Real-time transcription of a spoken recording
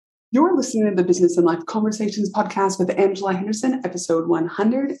You're listening to the Business and Life Conversations podcast with Angela Henderson, episode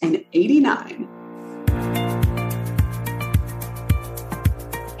 189.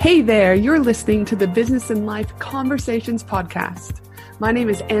 Hey there, you're listening to the Business and Life Conversations podcast. My name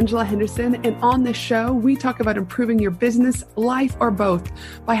is Angela Henderson, and on this show, we talk about improving your business, life, or both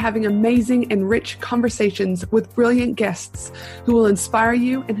by having amazing and rich conversations with brilliant guests who will inspire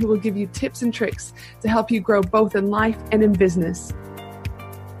you and who will give you tips and tricks to help you grow both in life and in business.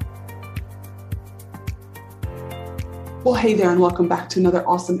 Well, hey there, and welcome back to another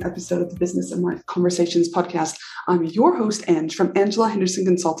awesome episode of the Business and Life Conversations podcast. I'm your host, Ange, from Angela Henderson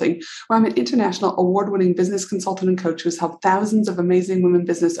Consulting, where I'm an international award-winning business consultant and coach who has helped thousands of amazing women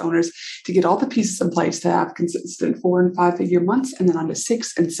business owners to get all the pieces in place to have consistent 4- and 5-figure months and then on to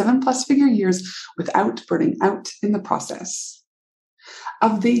 6- and 7+ figure years without burning out in the process.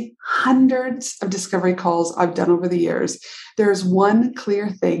 Of the hundreds of discovery calls I've done over the years, there's one clear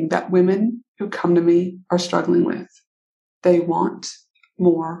thing that women who come to me are struggling with. They want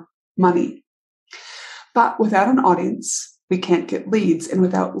more money. But without an audience, we can't get leads. And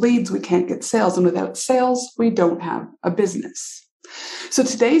without leads, we can't get sales. And without sales, we don't have a business. So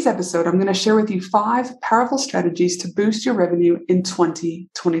today's episode, I'm going to share with you 5 powerful strategies to boost your revenue in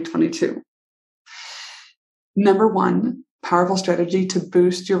 2022. Number 1 powerful strategy to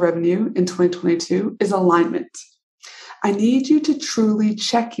boost your revenue in 2022 is alignment. I need you to truly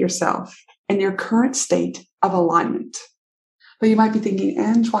check yourself and your current state of alignment. But you might be thinking,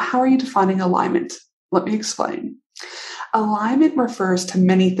 Ange, well, how are you defining alignment? Let me explain. Alignment refers to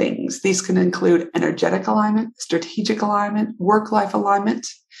many things. These can include energetic alignment, strategic alignment, work-life alignment.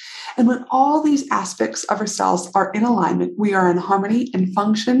 And when all these aspects of ourselves are in alignment, we are in harmony and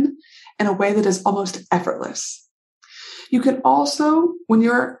function in a way that is almost effortless. You can also, when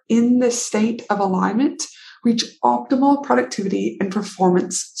you're in this state of alignment, reach optimal productivity and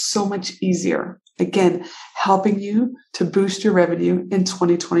performance so much easier. Again, helping you to boost your revenue in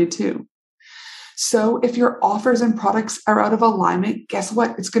 2022. So if your offers and products are out of alignment, guess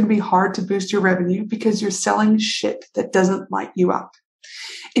what? It's going to be hard to boost your revenue because you're selling shit that doesn't light you up.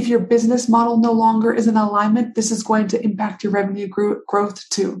 If your business model no longer is in alignment, this is going to impact your revenue growth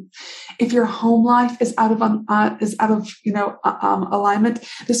too. If your home life is out of alignment,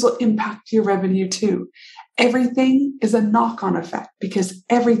 this will impact your revenue too. Everything is a knock-on effect because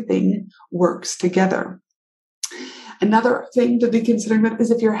everything works together. Another thing to be considering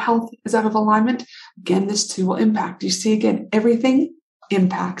is if your health is out of alignment, again, this too will impact. You see, again, everything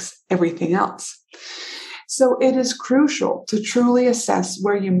impacts everything else. So it is crucial to truly assess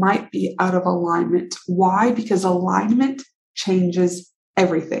where you might be out of alignment. Why? Because alignment changes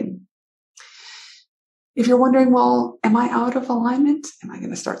everything. If you're wondering, well, am I out of alignment? Am I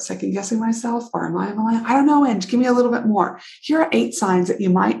going to start second guessing myself, or am I in alignment? I don't know, Ange. Give me a little bit more. Here are 8 signs that you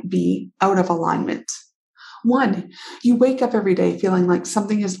might be out of alignment. 1, you wake up every day feeling like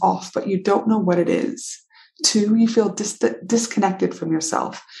something is off, but you don't know what it is. 2, you feel disconnected from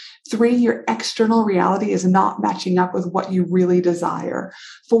yourself. 3, your external reality is not matching up with what you really desire.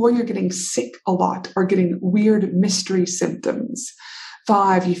 4, you're getting sick a lot or getting weird mystery symptoms.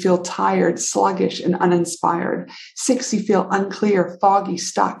 5, you feel tired, sluggish, and uninspired. 6, you feel unclear, foggy,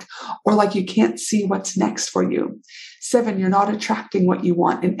 stuck, or like you can't see what's next for you. 7, you're not attracting what you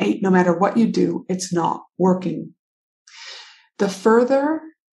want. And 8, no matter what you do, it's not working. The further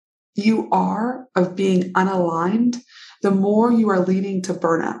you are of being unaligned, the more you are leading to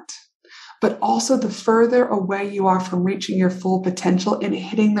burnout. But also the further away you are from reaching your full potential and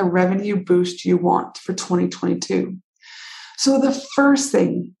hitting the revenue boost you want for 2022. So the first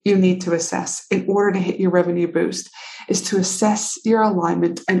thing you need to assess in order to hit your revenue boost is to assess your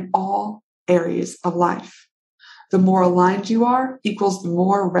alignment in all areas of life. The more aligned you are equals the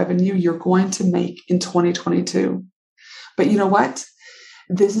more revenue you're going to make in 2022. But you know what?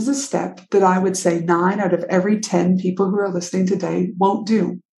 This is a step that I would say 9 out of every 10 people who are listening today won't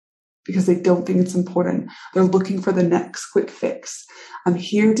do because they don't think it's important. They're looking for the next quick fix. I'm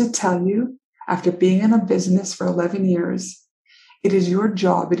here to tell you, after being in a business for 11 years, it is your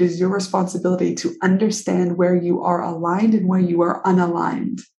job, it is your responsibility to understand where you are aligned and where you are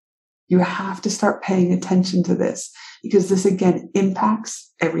unaligned. You have to start paying attention to this because this, again,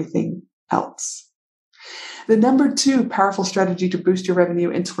 impacts everything else. The number 2 powerful strategy to boost your revenue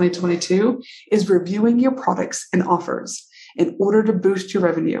in 2022 is reviewing your products and offers in order to boost your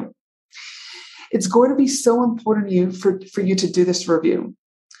revenue. It's going to be so important for you to do this review.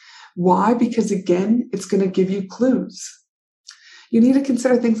 Why? Because, again, it's going to give you clues. You need to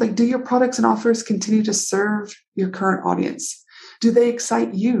consider things like, do your products and offers continue to serve your current audience? Do they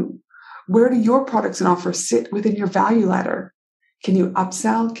excite you? Where do your products and offers sit within your value ladder? Can you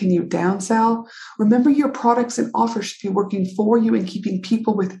upsell? Can you downsell? Remember, your products and offers should be working for you and keeping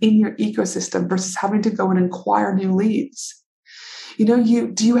people within your ecosystem versus having to go and acquire new leads. Do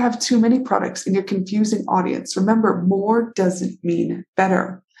you have too many products and you're confusing audience? Remember, more doesn't mean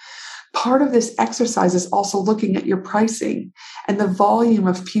better. Part of this exercise is also looking at your pricing and the volume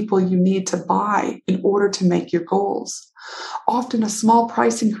of people you need to buy in order to make your goals. Often a small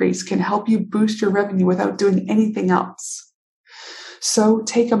price increase can help you boost your revenue without doing anything else. So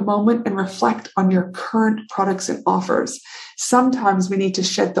take a moment and reflect on your current products and offers. Sometimes we need to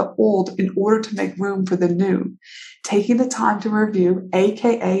shed the old in order to make room for the new. Taking the time to review,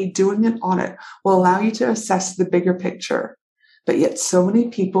 aka doing an audit, will allow you to assess the bigger picture. But yet so many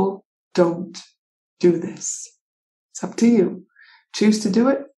people don't do this. It's up to you. Choose to do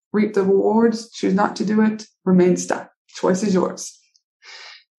it, reap the rewards. Choose not to do it, remain stuck. Choice is yours.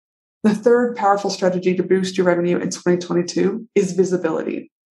 The third powerful strategy to boost your revenue in 2022 is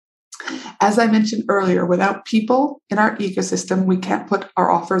visibility. As I mentioned earlier, without people in our ecosystem, we can't put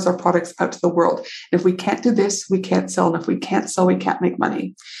our offers, our products out to the world. And if we can't do this, we can't sell. And if we can't sell, we can't make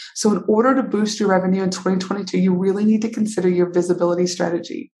money. So in order to boost your revenue in 2022, you really need to consider your visibility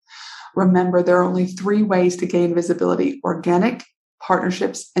strategy. Remember, there are only 3 ways to gain visibility: organic,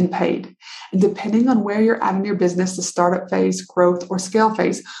 partnerships, and paid. And depending on where you're at in your business, the startup phase, growth, or scale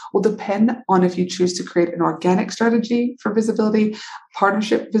phase will depend on if you choose to create an organic strategy for visibility,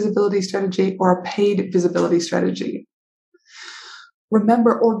 partnership visibility strategy, or a paid visibility strategy.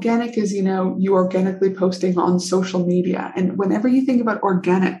 Remember, organic is, you organically posting on social media. And whenever you think about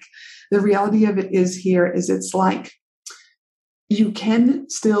organic, the reality of it is it's like you can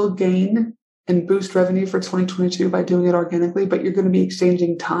still gain and boost revenue for 2022 by doing it organically, but you're going to be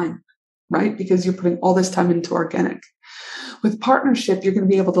exchanging time, right? Because you're putting all this time into organic. With partnership, you're going to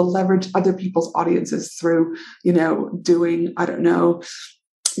be able to leverage other people's audiences through, doing,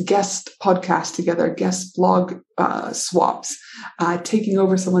 guest podcasts together, guest blog swaps, taking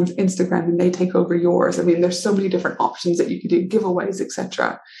over someone's Instagram and they take over yours. There's so many different options that you could do, giveaways,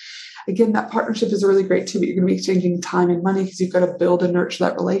 etc. Again, that partnership is really great too, but you're going to be exchanging time and money because you've got to build and nurture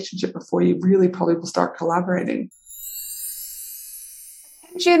that relationship before you really probably will start collaborating.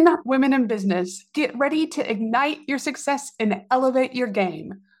 Attention, women in business, get ready to ignite your success and elevate your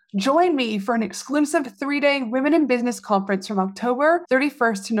game. Join me for an exclusive 3-day Women in Business conference from October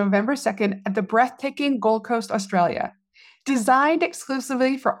 31st to November 2nd at the breathtaking Gold Coast, Australia. Designed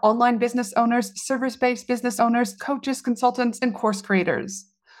exclusively for online business owners, service-based business owners, coaches, consultants, and course creators.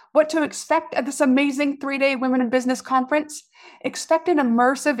 What to expect at this amazing 3-day Women in Business conference? Expect an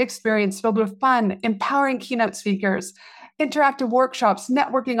immersive experience filled with fun, empowering keynote speakers, interactive workshops,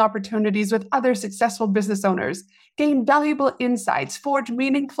 networking opportunities with other successful business owners, gain valuable insights, forge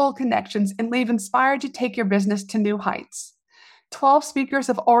meaningful connections, and leave inspired to take your business to new heights. 12 speakers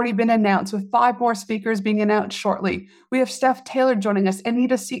have already been announced, with 5 more speakers being announced shortly. We have Steph Taylor joining us,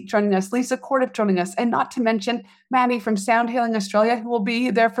 Anita Seek joining us, Lisa Cordiff joining us, and not to mention Maddie from Sound Healing Australia, who will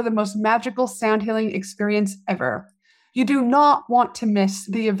be there for the most magical sound healing experience ever. You do not want to miss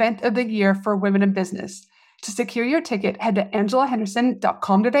the event of the year for women in business. To secure your ticket, head to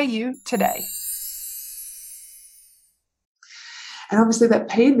angelahenderson.com.au today. And obviously that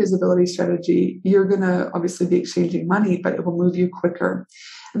paid visibility strategy, you're going to obviously be exchanging money, but it will move you quicker.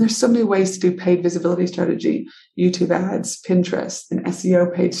 And there's so many ways to do paid visibility strategy: YouTube ads, Pinterest, an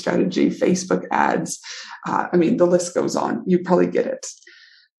SEO paid strategy, Facebook ads. The list goes on. You probably get it.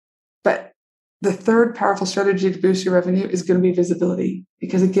 But the third powerful strategy to boost your revenue is going to be visibility.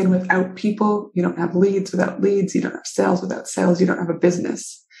 Because again, without people, you don't have leads. Without leads, you don't have sales. Without sales, you don't have a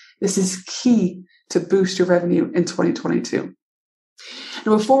business. This is key to boost your revenue in 2022.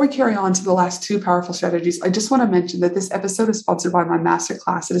 Now, before we carry on to the last 2 powerful strategies, I just want to mention that this episode is sponsored by my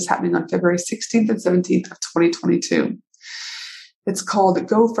masterclass that is happening on February 16th and 17th of 2022. It's called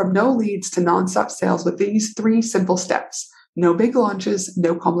Go From No Leads to Nonstop Sales with these 3 simple steps. No big launches,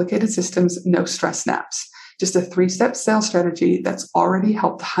 no complicated systems, no stress snaps. Just a 3-step sales strategy that's already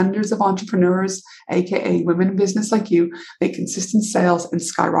helped hundreds of entrepreneurs, aka women in business like you, make consistent sales and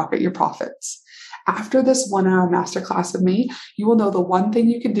skyrocket your profits. After this 1-hour masterclass with me, you will know the one thing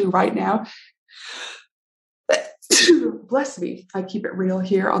you can do right now. Bless me, I keep it real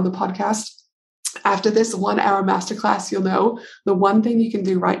here on the podcast. After this 1-hour masterclass, you'll know the one thing you can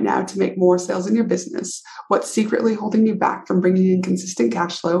do right now to make more sales in your business, what's secretly holding you back from bringing in consistent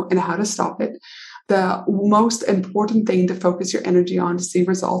cash flow, and how to stop it. The most important thing to focus your energy on to see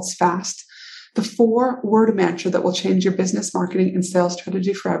results fast. The 4-word mantra that will change your business, marketing, and sales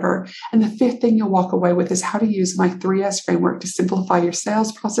strategy forever. And the 5th thing you'll walk away with is how to use my 3S framework to simplify your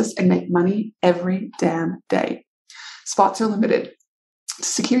sales process and make money every damn day. Spots are limited. To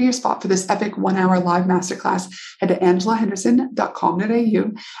secure your spot for this epic 1-hour live masterclass, head to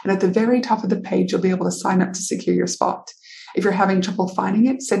angelahenderson.com.au, and at the very top of the page, you'll be able to sign up to secure your spot. If you're having trouble finding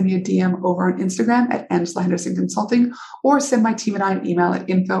it, send me a DM over on Instagram at Angela Henderson Consulting, or send my team and I an email at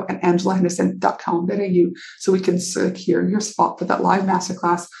info@angelahenderson.com.au so we can secure your spot for that live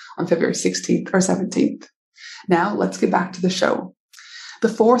masterclass on February 16th or 17th. Now, let's get back to the show. The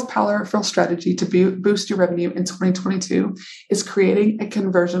fourth powerful strategy to boost your revenue in 2022 is creating a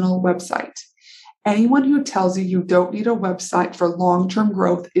conversional website. Anyone who tells you you don't need a website for long-term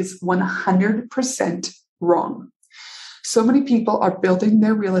growth is 100% wrong. So many people are building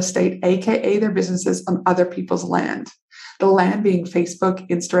their real estate, aka their businesses, on other people's land. The land being Facebook,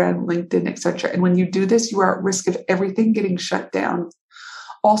 Instagram, LinkedIn, etc. And when you do this, you are at risk of everything getting shut down.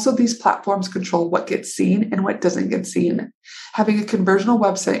 Also, these platforms control what gets seen and what doesn't get seen. Having a conversional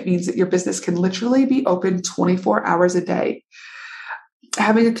website means that your business can literally be open 24 hours a day.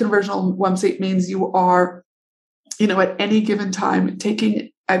 Having a conversional website means you are, at any given time, taking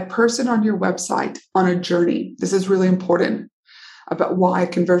a person on your website on a journey. This is really important about why a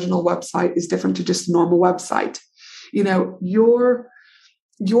conversional website is different to just a normal website.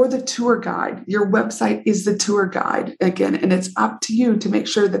 You're the tour guide. Your website is the tour guide again, and it's up to you to make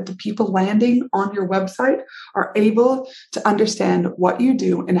sure that the people landing on your website are able to understand what you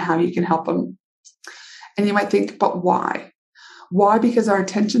do and how you can help them. And you might think, but why? Why? Because our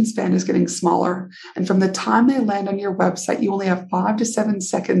attention span is getting smaller. And from the time they land on your website, you only have 5 to 7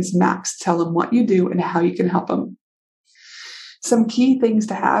 seconds max to tell them what you do and how you can help them. Some key things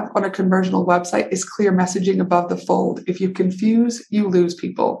to have on a conversional website is clear messaging above the fold. If you confuse, you lose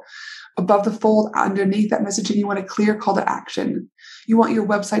people. Above the fold, underneath that messaging, you want a clear call to action. You want your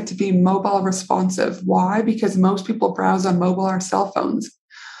website to be mobile responsive. Why? Because most people browse on mobile or cell phones.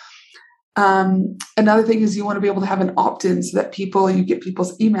 Another thing is you want to be able to have an opt-in so that you get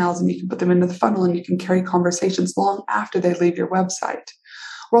people's emails and you can put them into the funnel and you can carry conversations long after they leave your website.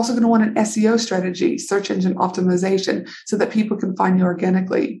 We're also going to want an SEO strategy, search engine optimization, so that people can find you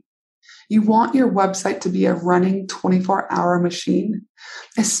organically. You want your website to be a running 24-hour machine,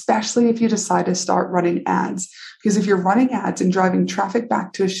 especially if you decide to start running ads. Because if you're running ads and driving traffic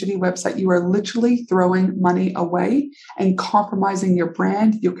back to a shitty website, you are literally throwing money away and compromising your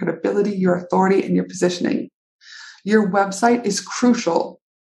brand, your credibility, your authority, and your positioning. Your website is crucial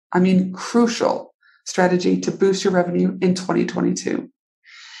strategy to boost your revenue in 2022.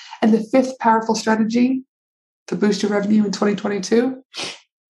 And the fifth powerful strategy to boost your revenue in 2022,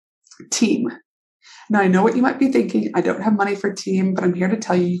 team. Now, I know what you might be thinking. I don't have money for team, but I'm here to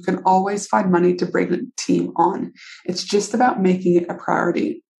tell you, you can always find money to bring a team on. It's just about making it a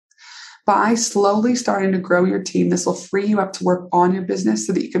priority. By slowly starting to grow your team, this will free you up to work on your business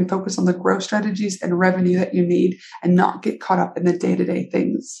so that you can focus on the growth strategies and revenue that you need and not get caught up in the day-to-day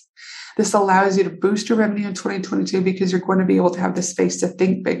things. This allows you to boost your revenue in 2022 because you're going to be able to have the space to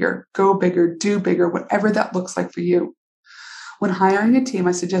think bigger, go bigger, do bigger, whatever that looks like for you. When hiring a team,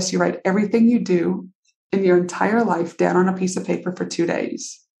 I suggest you write everything you do in your entire life down on a piece of paper for 2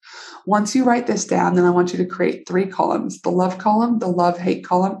 days. Once you write this down, then I want you to create 3 columns: the love column, the love-hate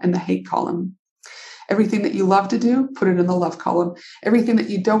column, and the hate column. Everything that you love to do, put it in the love column. Everything that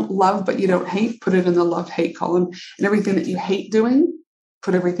you don't love but you don't hate, put it in the love-hate column. And everything that you hate doing,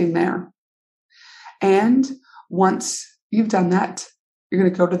 put everything there. And once you've done that, you're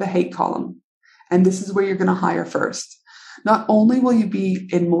going to go to the hate column. And this is where you're going to hire first. Not only will you be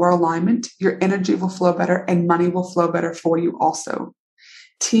in more alignment, your energy will flow better and money will flow better for you also.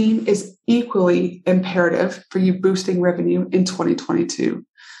 Team is equally imperative for you boosting revenue in 2022.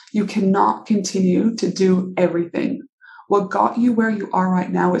 You cannot continue to do everything. What got you where you are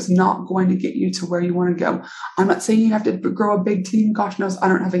right now is not going to get you to where you want to go. I'm not saying you have to grow a big team. Gosh knows I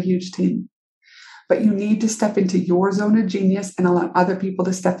don't have a huge team. But you need to step into your zone of genius and allow other people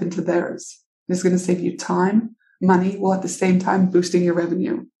to step into theirs. This is going to save you time, money, while at the same time boosting your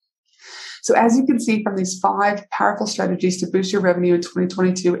revenue. So as you can see from these 5 powerful strategies to boost your revenue in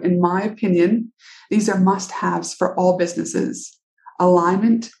 2022, in my opinion, these are must-haves for all businesses.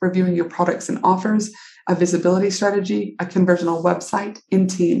 Alignment, reviewing your products and offers, a visibility strategy, a conversional website, and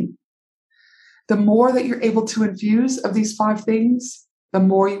team. The more that you're able to infuse of these 5 things, the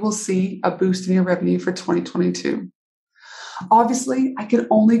more you will see a boost in your revenue for 2022. Obviously, I can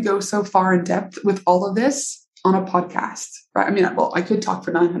only go so far in depth with all of this on a podcast, right? I could talk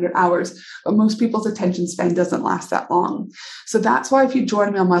for 900 hours, but most people's attention span doesn't last that long. So that's why if you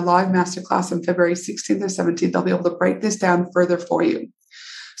join me on my live masterclass on February 16th or 17th, I'll be able to break this down further for you.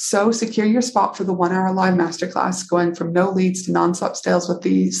 So secure your spot for the 1-hour live masterclass, going from no leads to nonstop sales with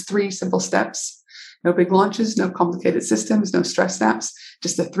these 3 simple steps. No big launches, no complicated systems, no stress snaps,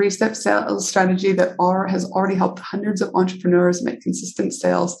 just a 3-step sales strategy that has already helped hundreds of entrepreneurs make consistent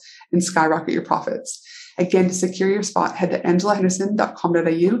sales and skyrocket your profits. Again, to secure your spot, head to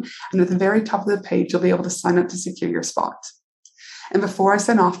angelahenderson.com.au, and at the very top of the page, you'll be able to sign up to secure your spot. And before I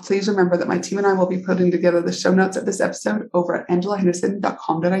sign off, please remember that my team and I will be putting together the show notes of this episode over at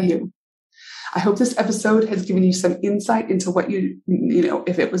angelahenderson.com.au. I hope this episode has given you some insight into what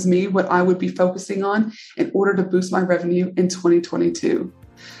if it was me, what I would be focusing on in order to boost my revenue in 2022.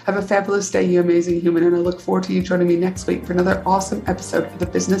 Have a fabulous day, you amazing human, and I look forward to you joining me next week for another awesome episode of the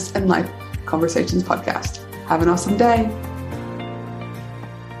Business and Life Conversations podcast. Have an awesome day.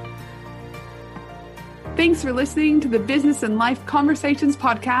 Thanks for listening to the Business and Life Conversations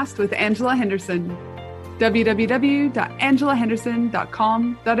podcast with Angela Henderson.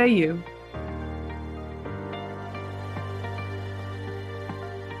 www.angelahenderson.com.au